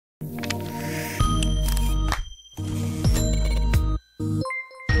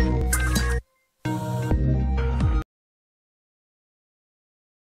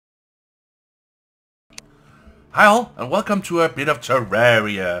Hi all, and welcome to a bit of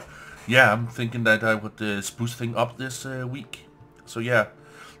Terraria. Yeah, I'm thinking that I would spruce thing up this week. So yeah,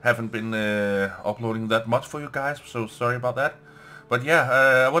 haven't been uploading that much for you guys, so sorry about that. But yeah,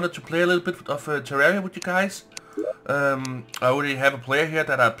 I wanted to play a little bit of Terraria with you guys. I already have a player here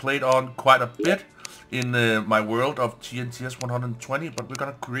that I played on quite a bit in my world of TNTS 120, but we're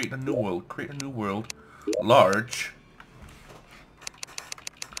gonna create a new world, large,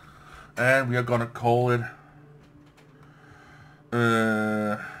 and we are gonna call it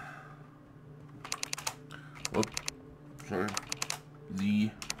oh, sorry.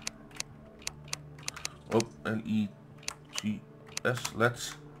 L-E-T-S,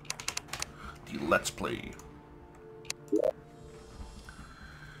 Let's Play.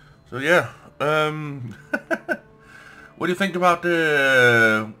 So yeah, what do you think about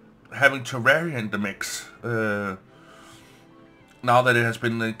having Terraria in the mix? Now that it has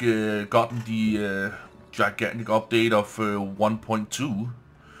been gotten the gigantic update of 1.2.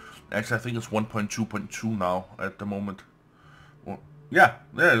 Actually, I think it's 1.2.2 now at the moment. Well, yeah,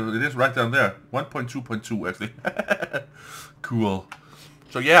 there it is right down there. 1.2.2 actually. Cool.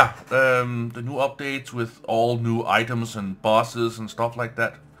 So yeah, the new updates with all new items and bosses and stuff like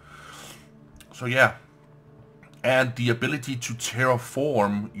that. So yeah, and the ability to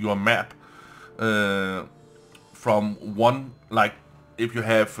terraform your map from one, like if you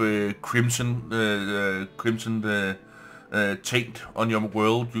have crimson taint on your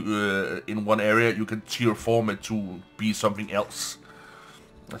world in one area, you can terraform it to be something else.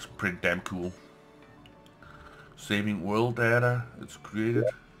 That's pretty damn cool. Saving world data, it's created.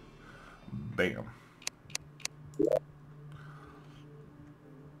 Bam.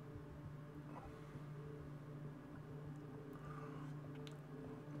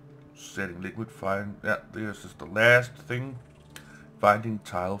 Setting liquid find. Yeah, this is the last thing. Finding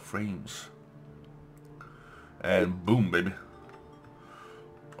tile frames. And boom, baby.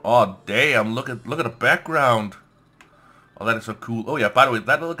 Oh damn! Look at the background. Oh, that is so cool. Oh yeah, by the way,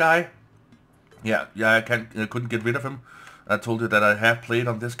 that little guy. Yeah, I couldn't get rid of him. I told you that I have played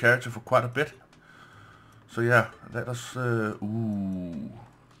on this character for quite a bit. So yeah, that is. Ooh,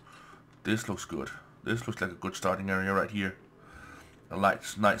 this looks good. This looks like a good starting area right here. A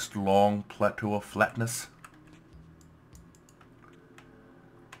nice long plateau of flatness.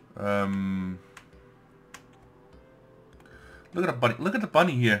 Look at the bunny. Look at the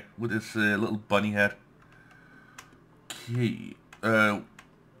bunny here with his little bunny head. Okay.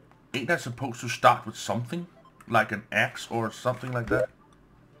 Ain't I supposed to start with something? Like an axe or something like that?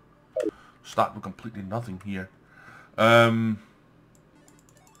 Start with completely nothing here. How am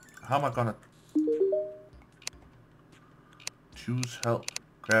I gonna choose help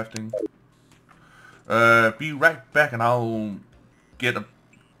crafting? Be right back and I'll get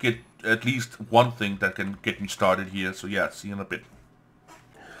at least one thing that can get me started here. So yeah, see you in a bit.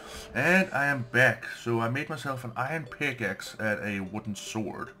 And I am back. So I made myself an iron pickaxe and a wooden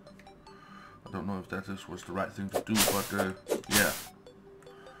sword. I don't know if that was the right thing to do, but yeah.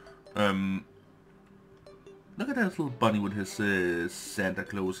 Look at that little bunny with his Santa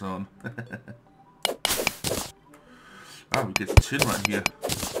Claus on. Oh, we get tin right here.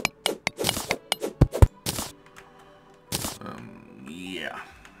 Yeah.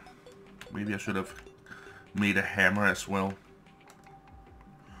 Maybe I should have made a hammer as well.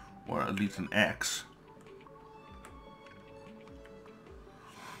 Or at least an axe.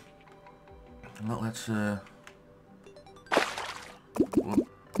 Well, that's whoop.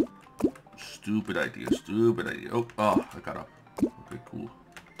 Stupid idea. Oh, I got up. Okay, cool.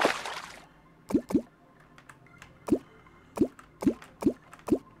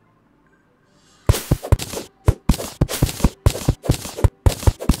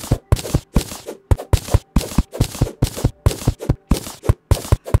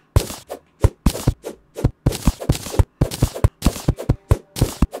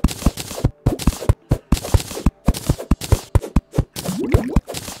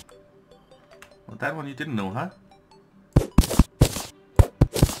 That one you didn't know, huh?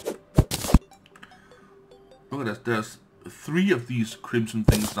 Look at this, there's 3 of these crimson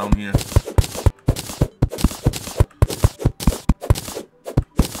things down here.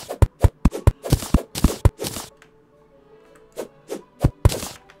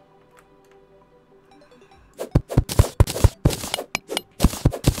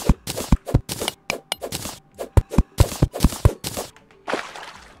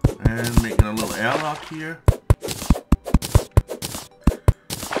 And making a little airlock here.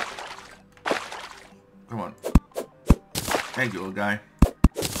 Come on. Thank you, little guy.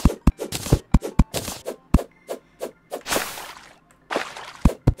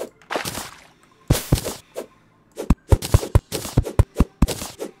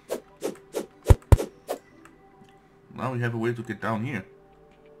 now we have a way to get down here.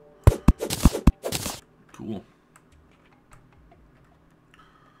 Cool.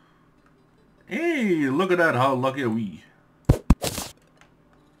 Hey, look at that, how lucky are we?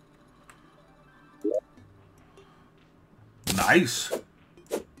 Nice!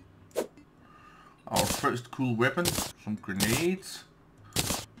 Our first cool weapon, some grenades,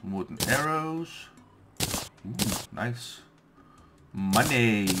 wooden arrows. Ooh, nice.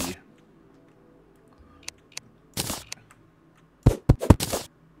 Money!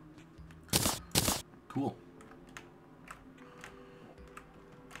 Cool.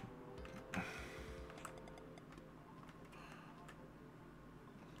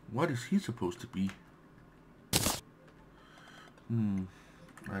 What is he supposed to be?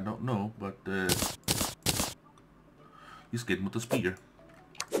 I don't know, but he's getting with the spear.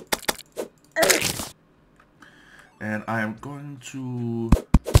 And I am going to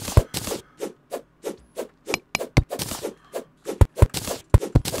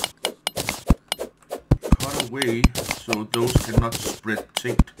cut away so those cannot spread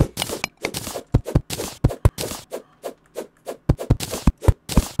taint.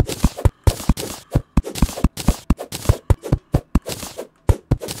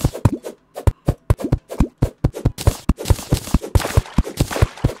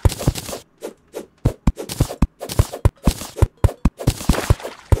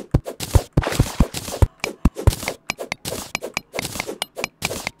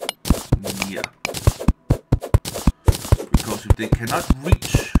 Yeah. Because if they cannot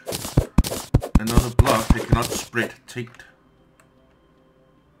reach another block, they cannot spread taint.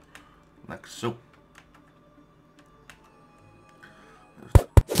 Like so.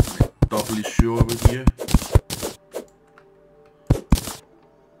 Doubly sure over here.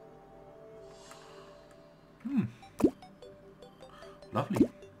 Lovely.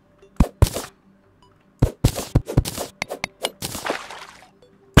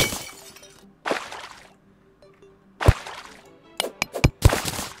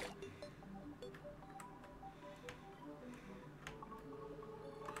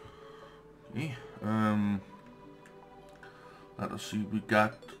 Okay, let us see, we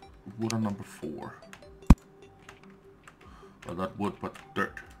got wood on number 4. Well, not wood, but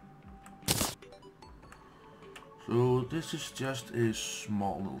dirt. So this is just a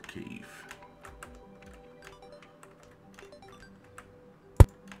small little cave.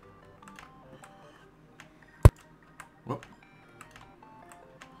 Whoop.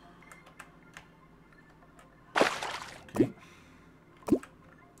 Okay.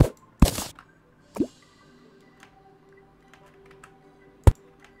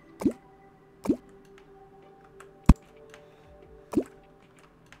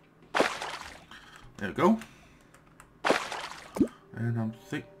 There we go. And I'm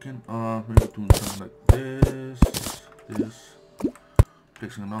thinking of maybe doing something like this,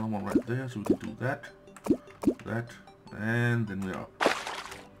 placing another one right there so we can do that, and then we are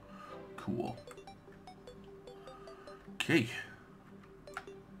cool. Okay.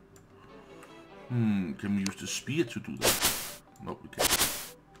 Can we use the spear to do that? Nope, we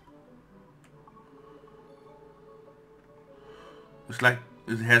can't. It's like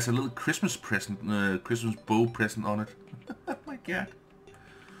it has a little Christmas present, Christmas bow present on it. Oh my god.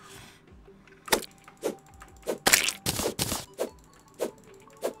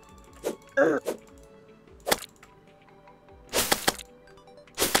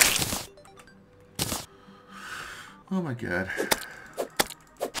 Oh my god.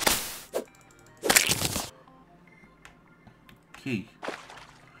 Okay.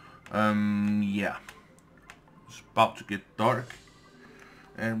 Yeah. It's about to get dark.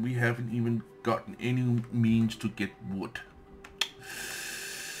 And we haven't even gotten any means to get wood.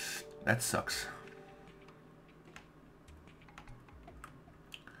 That sucks.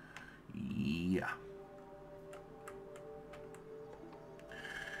 Yeah.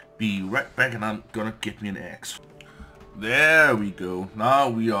 Be right back and I'm gonna get me an axe. There we go. Now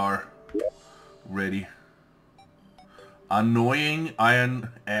we are ready. Annoying iron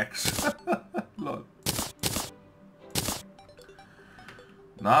axe. Look.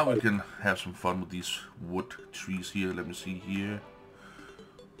 Now we can have some fun with these wood trees here. Let me see here.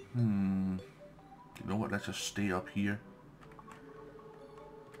 You know what? Let's just stay up here.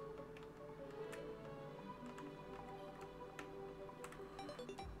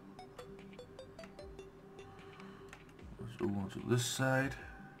 Let's go on to this side.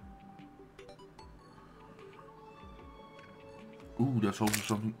 Ooh, there's also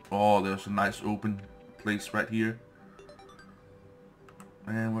something. Oh, there's a nice open place right here.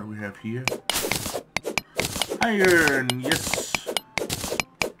 And what do we have here? Iron, yes.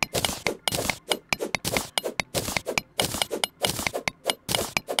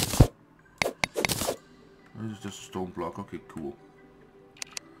 stone block. Okay, cool.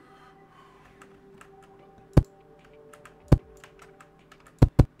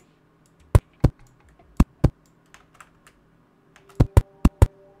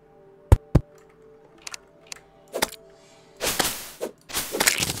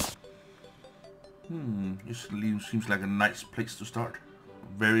 This seems like a nice place to start.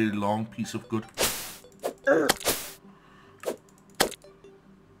 A very long piece of good.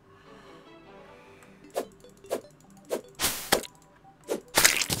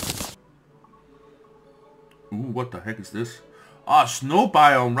 Ooh, what the heck is this? Ah, snow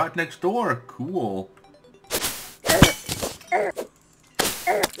biome right next door. Cool.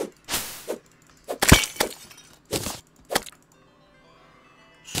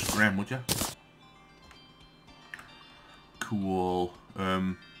 Scram, would ya? Cool.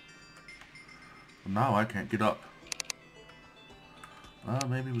 Now I can't get up.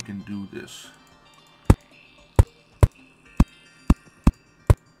 Maybe we can do this.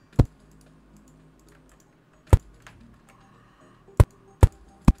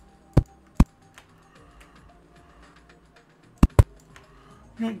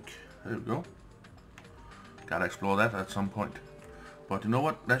 Yoink. There we go. Gotta explore that at some point. But you know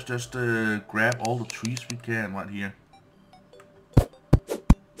what? Let's just grab all the trees we can right here.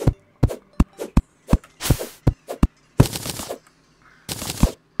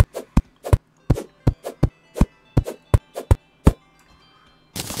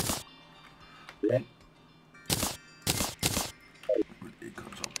 Okay. It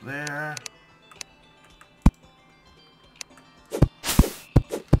comes up there.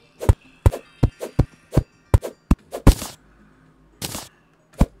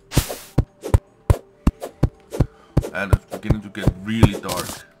 And it's beginning to get really dark.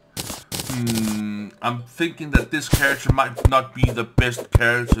 I'm thinking that this character might not be the best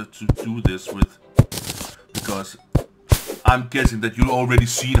character to do this with. Because I'm guessing that you've already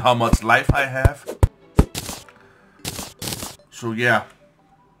seen how much life I have. So yeah.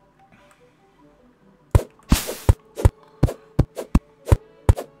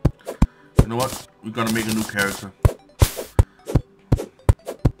 You know what? We're gonna make a new character.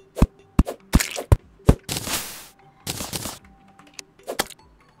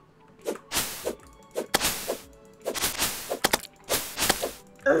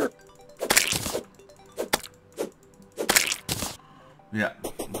 Yeah,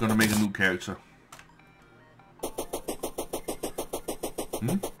 I'm gonna make a new character.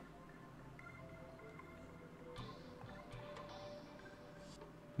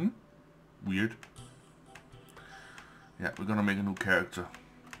 Weird. Yeah, we're gonna make a new character.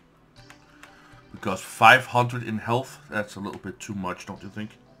 Because 500 in health, that's a little bit too much, don't you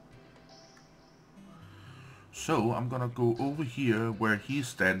think? So, I'm gonna go over here where he's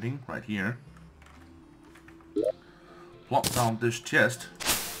standing, right here. Plop down this chest.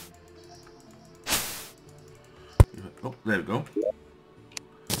 Oh, there we go.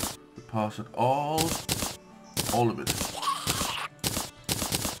 Deposit all of it.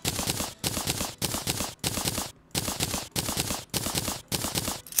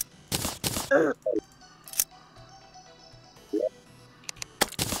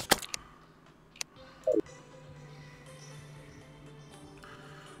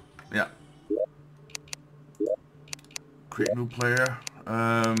 Yeah. Create new player.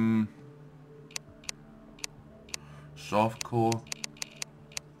 Softcore.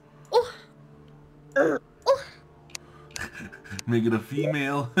 Make it a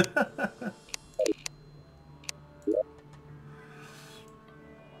female.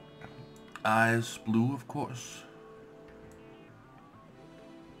 Eyes blue, of course.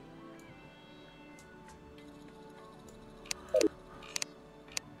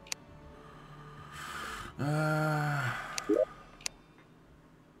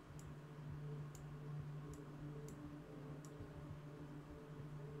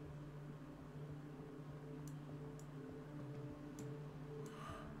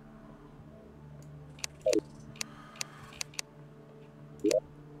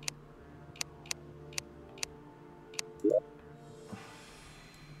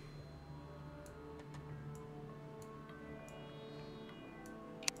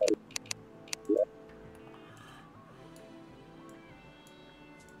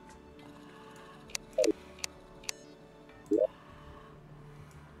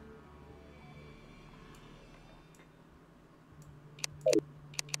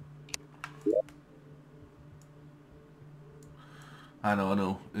 I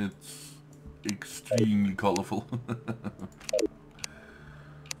know, it's extremely colorful.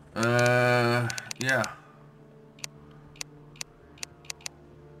 Yeah.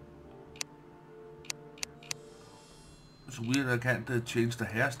 I can't change the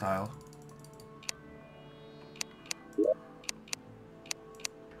hairstyle.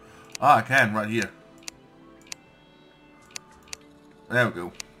 Ah, I can right here. There we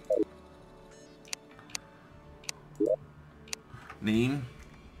go. Name.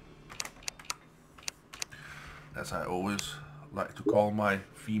 As I always like to call my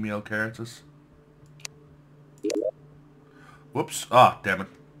female characters. Whoops. Ah, damn it.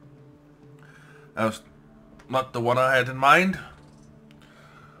 That was not the one I had in mind.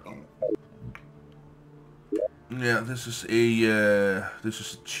 Yeah, this is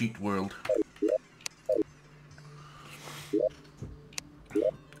a cheat world.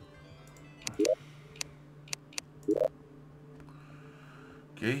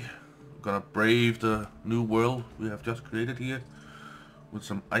 Okay, we're gonna brave the new world we have just created here with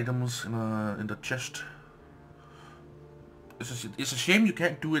some items in the chest. It's a shame you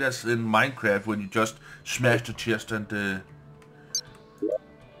can't do it as in Minecraft when you just smash the chest and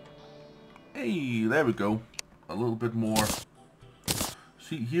hey, there we go. A little bit more.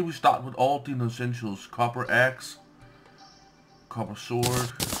 See, here we start with all the essentials: copper axe, copper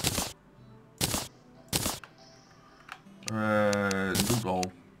sword, loot all.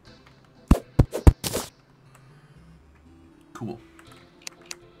 Cool.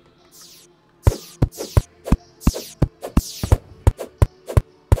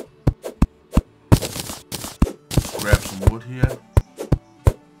 Grab some wood here.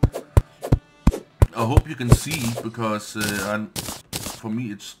 I hope you can see, because for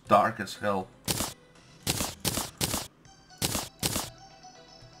me it's dark as hell.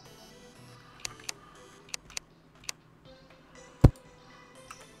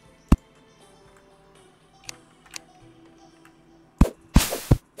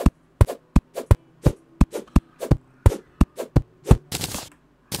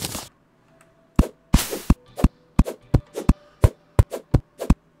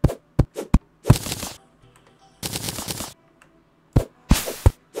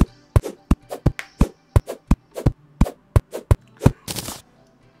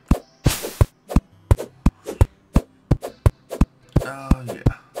 Yeah.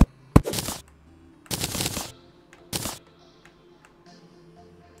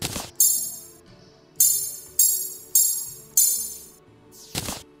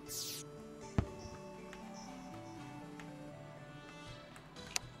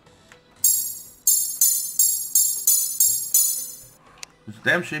 It's a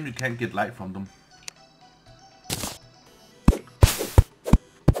damn shame you can't get light from them.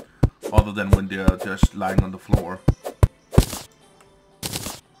 Other than when they are just lying on the floor.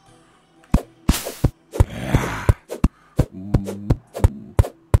 Ooh.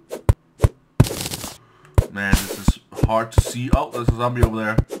 Man, this is hard to see. Oh, there's a zombie over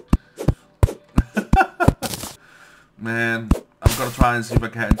there. Man, I'm gonna try and see if I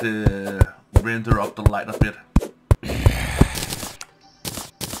can't render up the light a bit.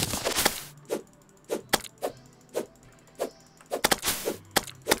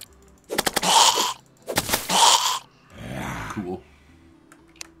 Cool.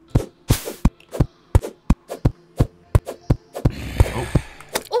 Oh,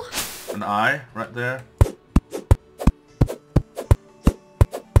 an eye right there.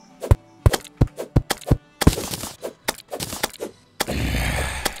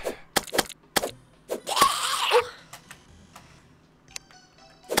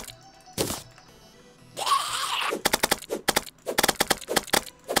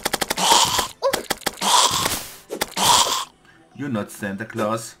 You're not Santa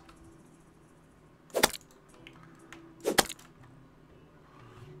Claus.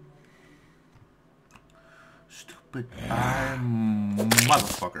 Stupid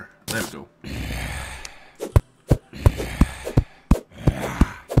motherfucker. There we go.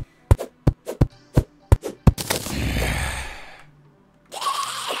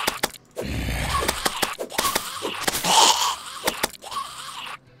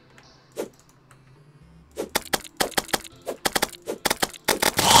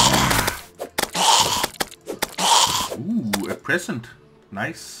 Ooh, a present.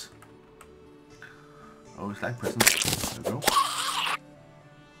 Nice. Always like presents. There we go.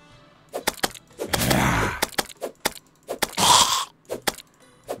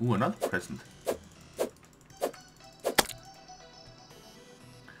 Ooh, another present.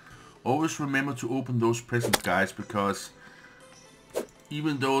 Always remember to open those presents, guys, because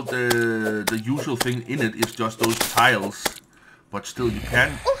even though the usual thing in it is just those tiles, but still you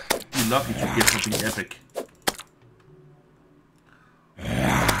can be lucky to get something epic.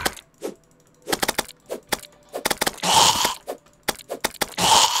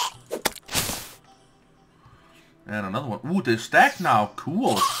 And another one. Ooh, they're stacked now.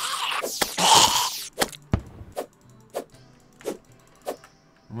 Cool.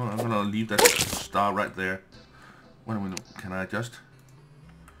 Well, I'm gonna leave that star right there. Wait a minute. Can I adjust?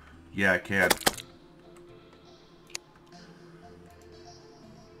 Yeah, I can.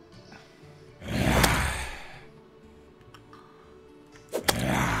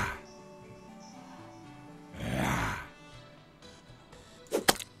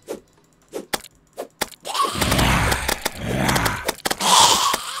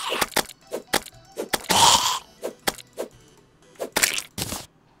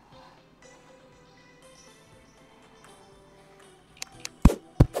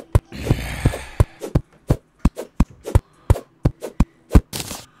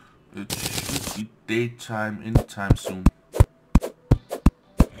 It should be daytime anytime soon.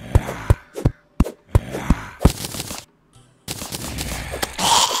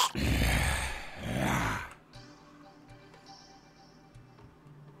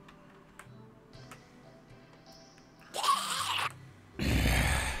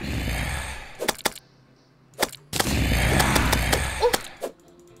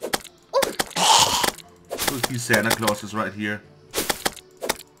 Look, these Santa Clauses right here.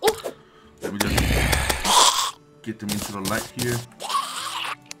 Let me just get them into the light here.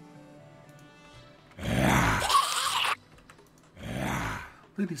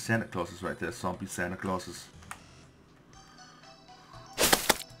 Look at these Santa Clauses right there, zombie Santa Clauses.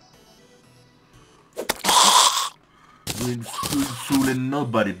 You ain't fooling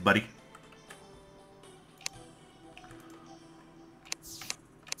nobody, buddy.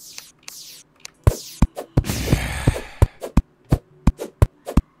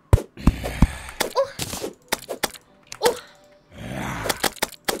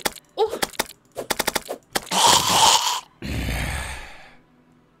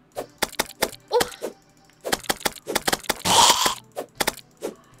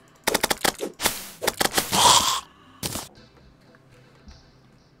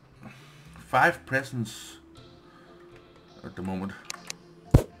 Five presents at the moment.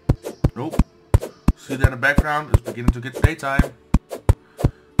 Nope. See that in the background? It's beginning to get daytime.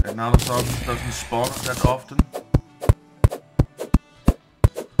 And now the zombies doesn't spawn that often.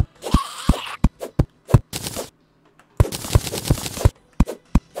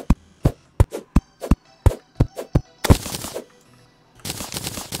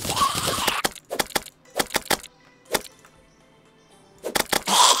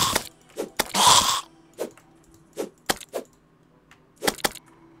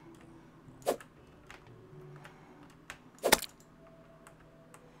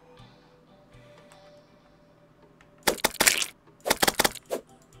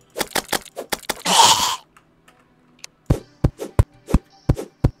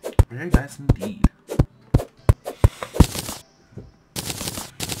 Very nice indeed.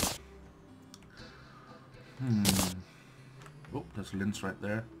 Oh, there's a lens right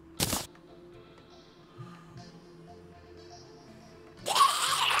there.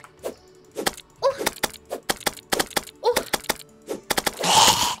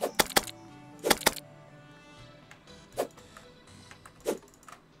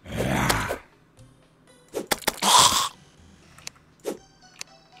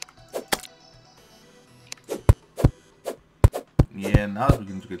 Yeah, now it's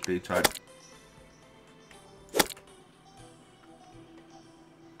beginning to get daytime.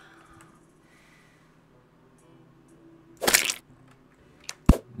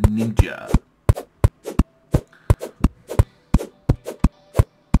 Ninja.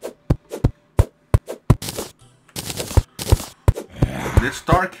 It's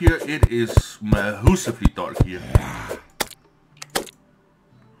dark here. It is massively dark here.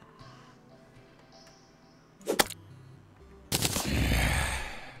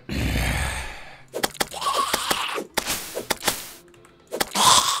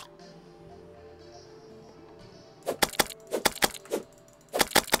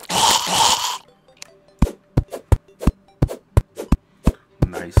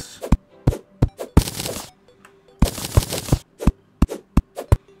 Nice.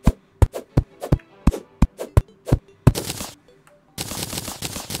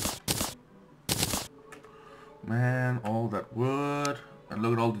 Man, all that wood. And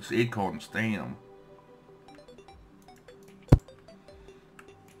look at all these acorns, damn.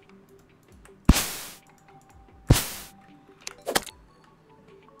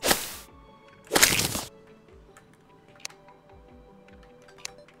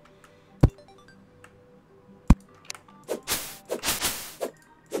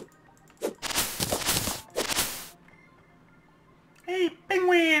 Hey,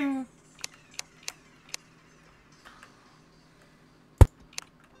 penguin!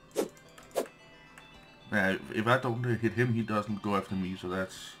 if I don't hit him, he doesn't go after me, so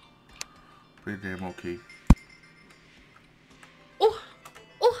that's pretty damn okay. Oh!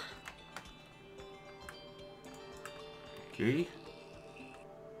 Oh! Okay.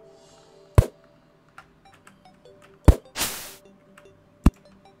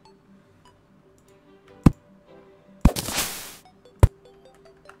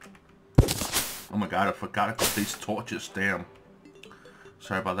 Oh my god, I forgot I got these torches, damn.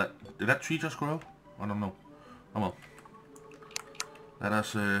 Sorry about that. Did that tree just grow? I don't know. Oh well. Let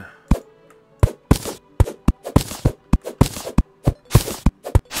us we're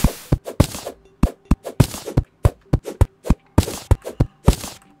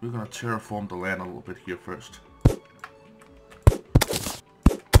gonna terraform the land a little bit here first.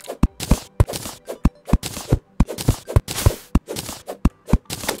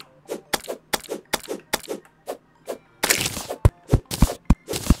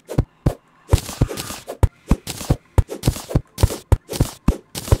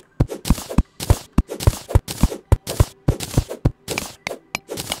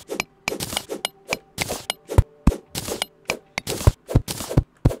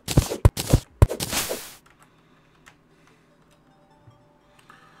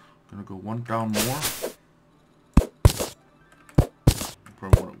 Gonna go one down more.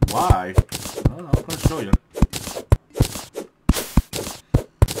 Probably wanna, why? Well, I'm gonna show you.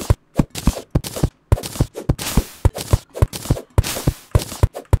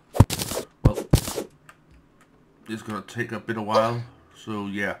 Well, it's gonna take a bit of while, so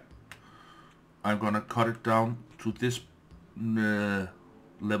yeah. I'm gonna cut it down to this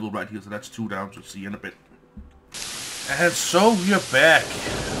level right here, so that's 2 down, so see you in a bit. And so we are back.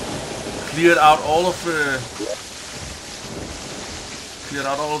 Cleared out all of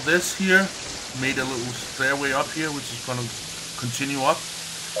this here. Made a little stairway up here, which is gonna continue up.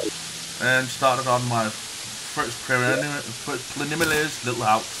 And started on my first preliminaries little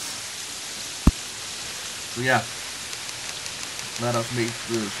house. So yeah, let us make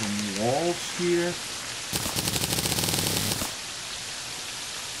some walls here.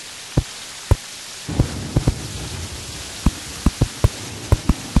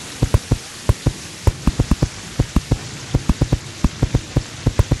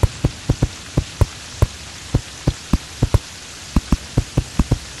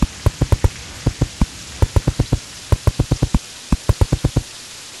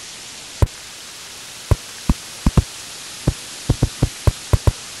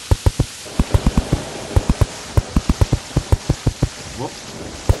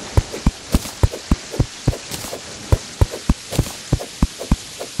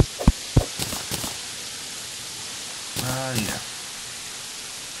 Yeah.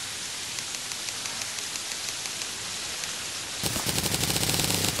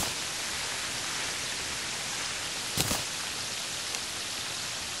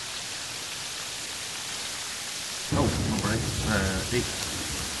 Oh, alright. 8.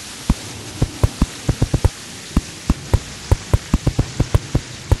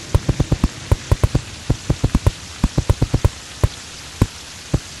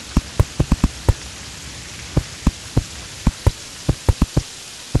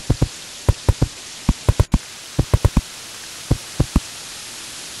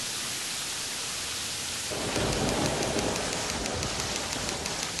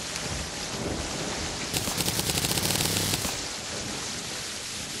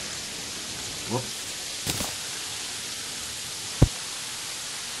 Whoops.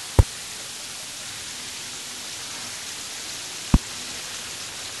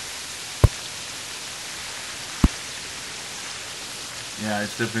 Yeah,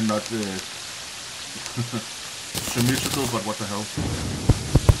 it's definitely not symmetrical, but what the hell.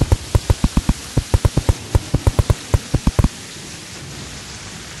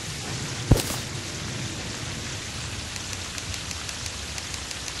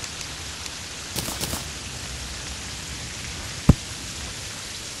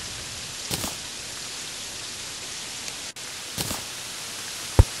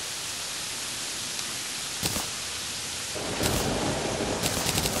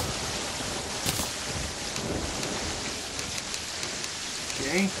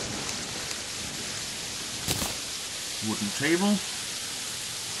 Okay. Wooden table.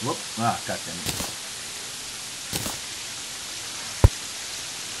 Whoop. Ah, goddammit.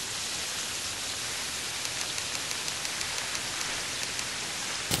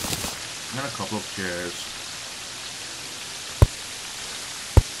 And a couple of chairs.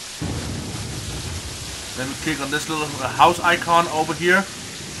 Then we click on this little house icon over here.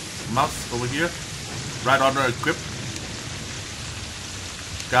 Mouse over here. Right under equip.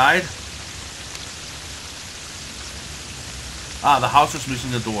 Guide. Ah, the house is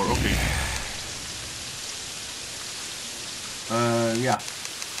missing a door. Okay. Yeah.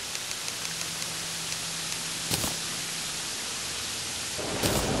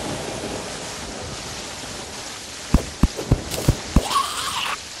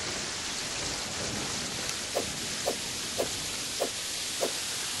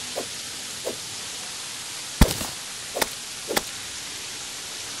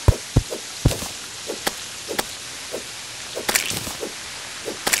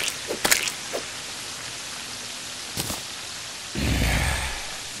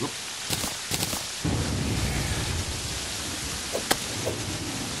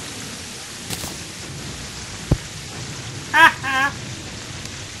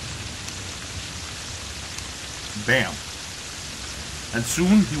 Bam. And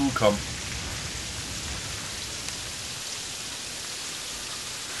soon he will come.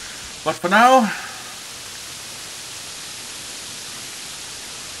 But for now...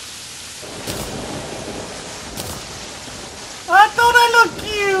 I thought I looked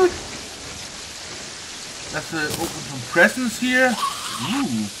cute! Let's open some presents here.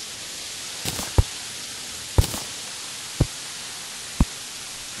 Ooh.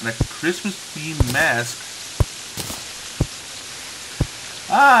 And a Christmas themed mask.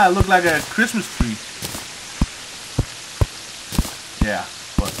 Ah, look like a Christmas tree. Yeah,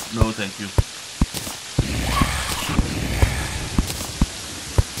 but no thank you.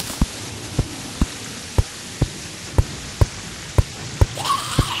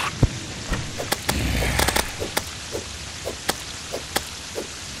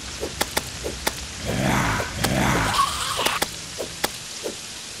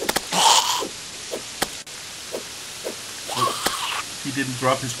 He didn't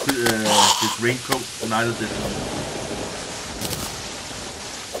drop his raincoat, neither did he.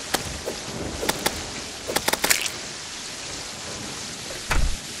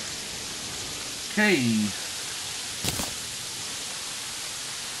 Okay.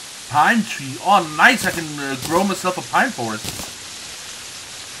 Pine tree. Oh, nice! I can grow myself a pine forest.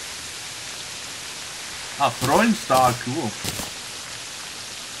 Ah, throwing star. Cool.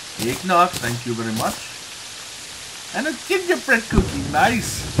 Eggnog. Thank you very much. And a gingerbread cookie,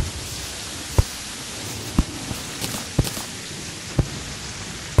 nice!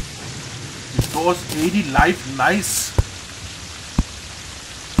 Restores 80 life, nice!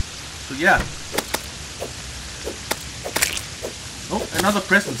 So yeah. Oh, another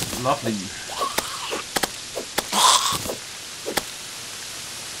present, lovely.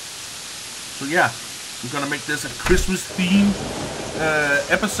 So yeah, we're gonna make this a Christmas theme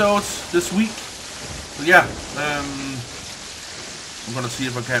episode this week. So yeah, I'm gonna see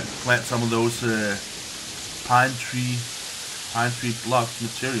if I can plant some of those pine tree block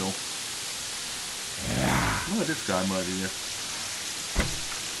material. Look at this guy right here.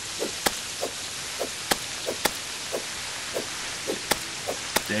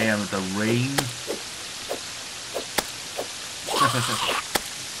 Damn, the rain.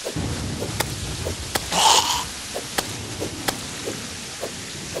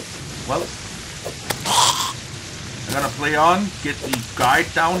 Well, I'm gonna play on, get the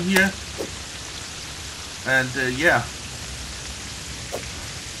guide down here, and yeah.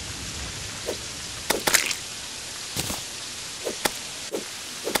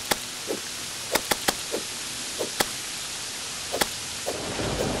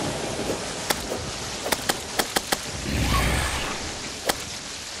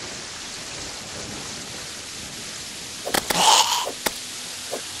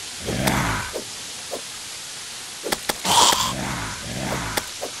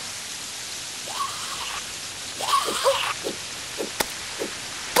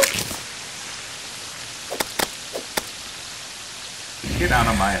 Get out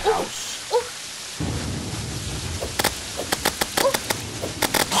of my house.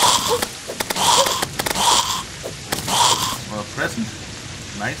 Well, present.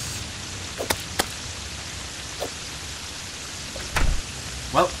 Nice.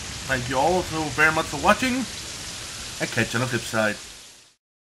 Well, thank you all so very much for watching, and catch you on the flip side.